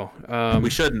call it though. We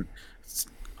shouldn't. It's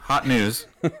hot news.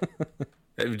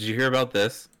 Did you hear about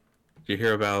this? Did you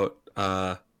hear about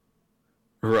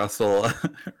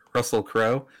Russell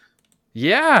Crowe?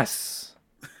 Yes.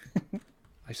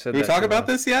 I said. Did we talk about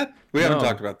this yet? We haven't No.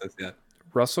 talked about this yet.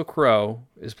 Russell Crowe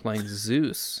is playing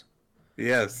Zeus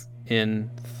Yes.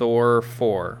 in Thor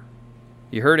 4.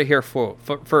 You heard it here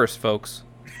first, folks.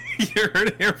 You heard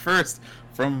it here first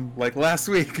from like last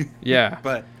week. Yeah.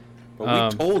 but we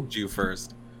told you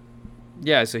first.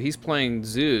 Yeah, so he's playing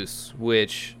Zeus,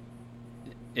 which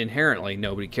inherently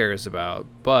nobody cares about,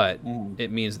 but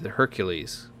it means that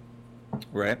Hercules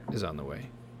Right. is on the way.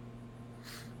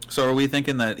 So are we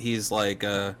thinking that he's like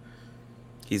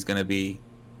he's gonna be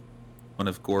one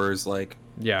of Gore's like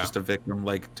just a victim,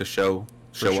 like to show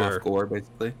sure. off Gore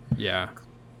basically? Yeah.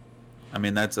 I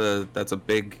mean that's a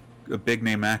big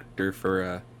name actor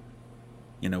for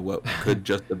what could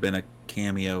just have been a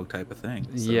cameo type of thing.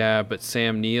 So. Yeah, but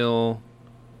Sam Neill.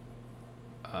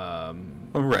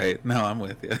 Right. No, I'm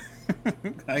with you.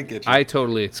 I get you. I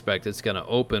totally expect it's going to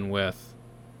open with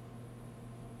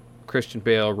Christian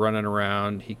Bale running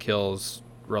around. He kills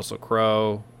Russell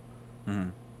Crowe.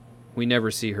 Mm-hmm. We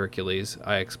never see Hercules.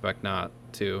 I expect not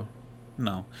to.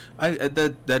 No,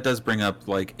 that does bring up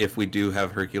like if we do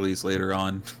have Hercules later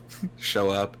on show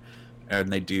up,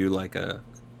 and they do like a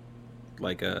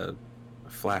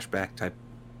flashback type,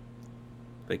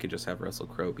 they could just have Russell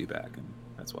Crowe be back, and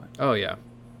that's why. Oh yeah,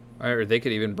 or they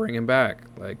could even bring him back.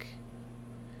 Like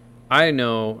I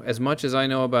know as much as I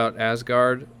know about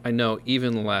Asgard. I know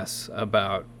even less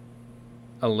about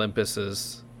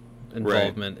Olympus's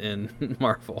involvement in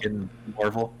Marvel. In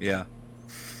Marvel, yeah.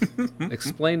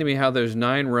 Explain to me how there's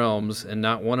 9 realms and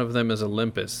not one of them is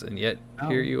Olympus, and yet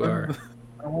here you are.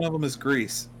 One of them is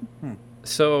Greece.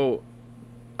 So,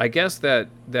 I guess that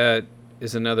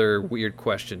is another weird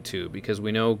question too, because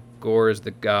we know Gore is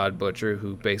the God Butcher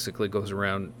who basically goes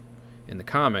around in the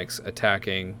comics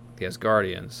attacking the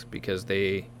Asgardians because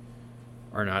they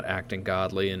are not acting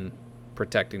godly and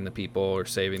protecting the people or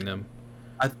saving them.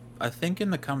 I think in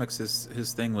the comics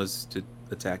his thing was to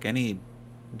attack any.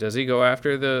 Does he go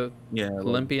after the like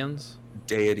Olympians?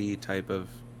 Deity type of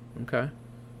Okay.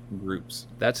 groups.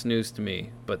 That's news to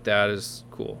me, but that is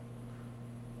cool.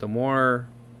 The more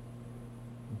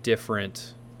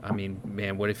different, I mean,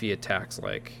 man, what if he attacks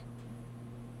like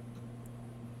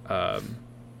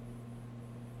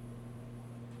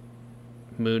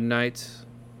Moon Knight's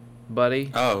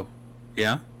buddy? Oh,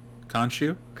 yeah?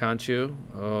 Khonshu?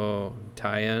 Oh,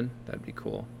 tie-in? That'd be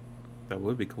cool. That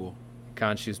would be cool.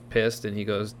 Khonshu's pissed and he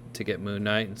goes to get Moon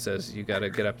Knight and says, you gotta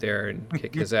get up there and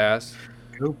kick his ass.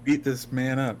 Go beat this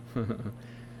man up.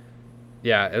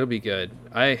 Yeah, it'll be good.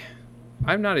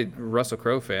 I'm not a Russell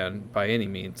Crowe fan by any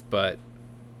means, but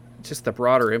just the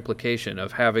broader implication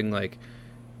of having like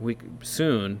we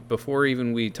soon before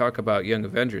even we talk about Young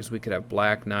Avengers, we could have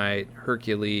Black Knight,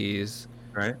 Hercules,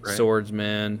 right.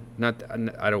 Swordsman. Not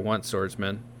I don't want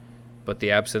Swordsman, but the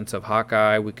absence of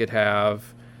Hawkeye, we could have.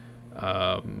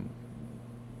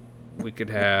 We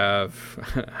could have.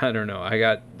 I don't know.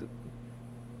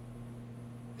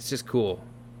 It's just cool,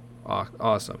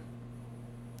 awesome.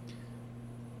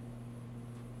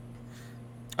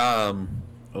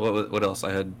 What else?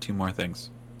 I had 2 more things.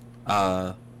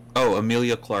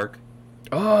 Emilia Clarke.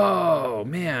 Oh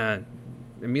man,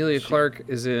 Emilia Clarke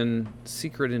is in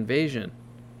Secret Invasion.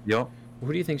 Yep.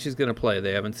 Who do you think she's gonna play?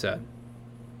 They haven't said.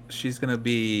 She's gonna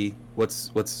be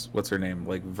what's her name?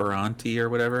 Like Veranti or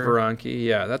whatever. Veranki,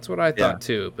 yeah, that's what I thought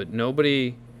too. But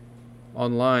nobody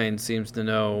online seems to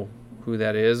know who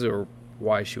that is or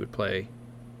why she would play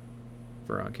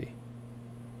Veranki.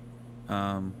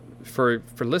 For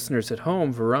listeners at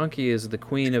home, Veranki is the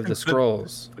Queen of the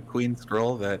Skrulls. The Queen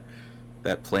Skrull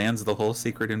that plans the whole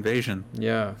Secret Invasion.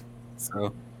 Yeah.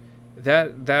 So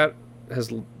that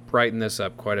has brightened this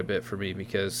up quite a bit for me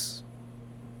because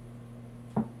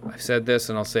I've said this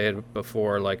and I'll say it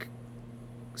before, like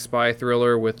spy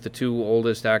thriller with the 2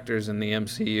 oldest actors in the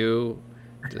MCU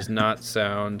does not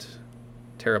sound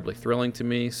terribly thrilling to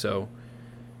me. So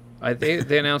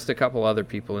they announced a couple other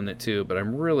people in it too, but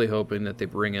I'm really hoping that they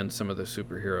bring in some of the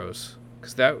superheroes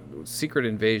because that Secret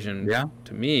Invasion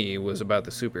to me was about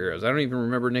the superheroes. I don't even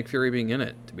remember Nick Fury being in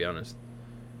it, to be honest.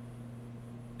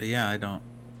 Yeah, I don't.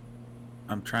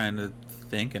 I'm trying to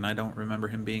think, and I don't remember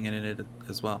him being in it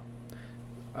as well.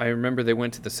 I remember they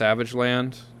went to the Savage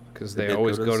Land because they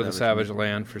always go to the Savage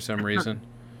Land for some reason.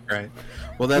 Right.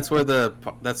 Well, that's where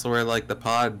like the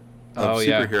pod of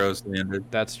superheroes landed.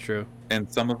 That's true.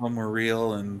 And some of them were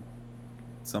real, and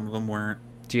some of them weren't.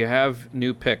 Do you have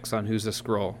new picks on who's a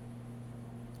Skrull?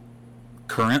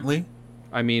 Currently?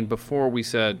 I mean, before we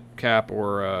said Cap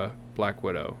or Black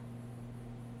Widow.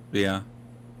 Yeah.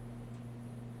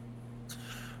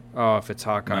 Oh, if it's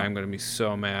Hawkeye, I'm going to be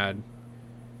so mad.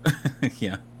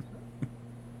 Yeah.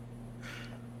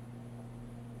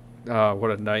 Oh,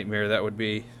 what a nightmare that would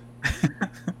be.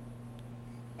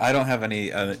 I don't have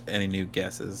any new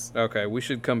guesses. Okay, we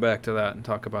should come back to that and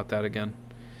talk about that again.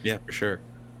 Yeah, for sure.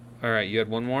 All right, you had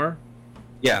one more?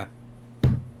 Yeah.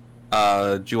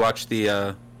 Did you watch the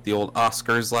old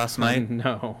Oscars last night?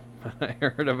 No. I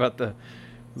heard about the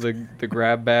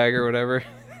grab bag or whatever.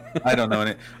 I don't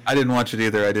know. I didn't watch it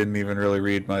either. I didn't even really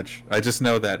read much. I just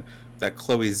know that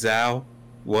Chloe Zhao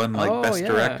won Best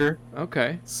Director.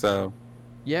 Okay. So.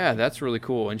 Yeah, that's really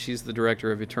cool. And she's the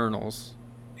director of Eternals.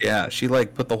 Yeah, she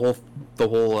put the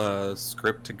whole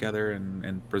script together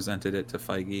and presented it to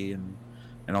Feige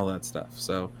and all that stuff.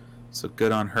 So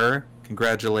good on her.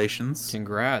 Congratulations.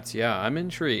 Congrats. Yeah, I'm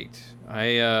intrigued.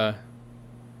 I'm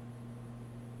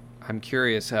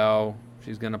curious how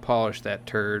she's gonna polish that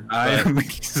turd. I am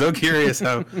so curious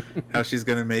how she's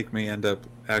gonna make me end up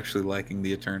actually liking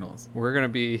the Eternals. We're gonna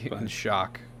be in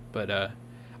shock. But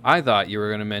I thought you were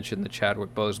gonna mention the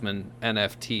Chadwick Boseman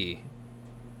NFT,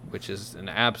 which is an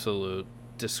absolute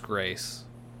disgrace.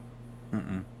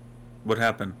 What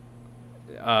happened?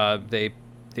 The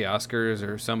Oscars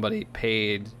or somebody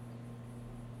paid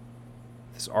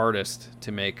this artist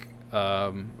to make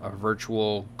a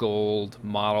virtual gold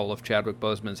model of Chadwick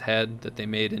Boseman's head that they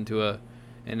made into an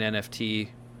NFT,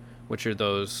 which are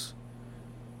those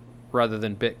rather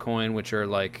than Bitcoin, which are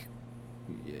like,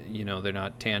 they're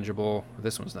not tangible.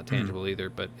 This one's not tangible either,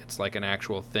 but it's like an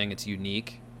actual thing. It's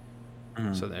unique.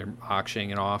 So they're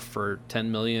auctioning it off for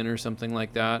 10 million or something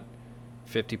like that.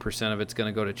 50% of it's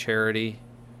going to go to charity.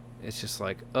 It's just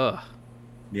like, ugh.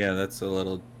 Yeah, that's a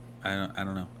little, I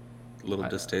don't know, a little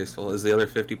distasteful. Is the other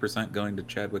 50% going to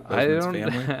Chadwick Boseman's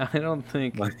family? I don't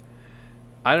think.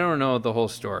 I don't know the whole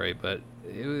story, but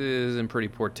it was in pretty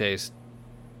poor taste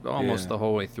almost the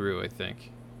whole way through, I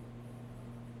think.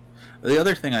 The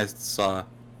other thing I saw,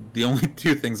 the only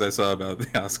two things I saw about the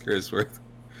Oscars were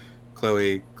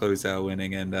Chloe Zhao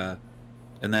winning, and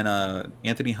then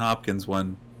Anthony Hopkins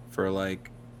won for like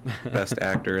best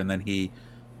actor, and then he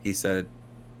said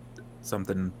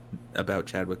something about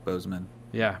Chadwick Boseman.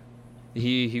 Yeah,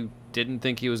 he didn't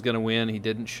think he was going to win. He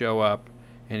didn't show up,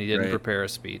 and he didn't prepare a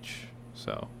speech.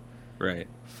 So,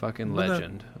 fucking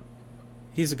legend.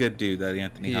 He's a good dude, that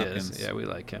Anthony Hopkins. Is. Yeah, we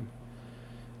like him.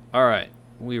 All right,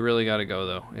 we really got to go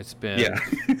though. It's been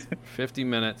 50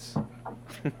 minutes.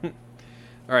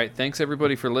 All right, thanks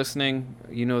everybody for listening.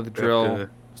 You know the drill.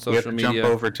 Social media. Jump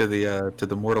over to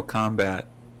the Mortal Kombat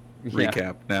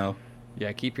recap now.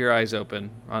 Yeah, keep your eyes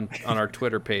open on our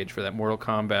Twitter page for that Mortal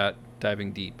Kombat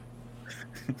diving deep.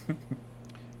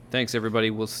 Thanks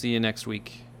everybody. We'll see you next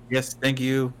week. Yes, thank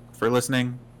you for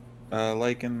listening.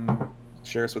 Like and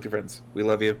share us with your friends. We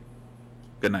love you.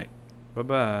 Good night.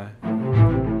 Bye-bye.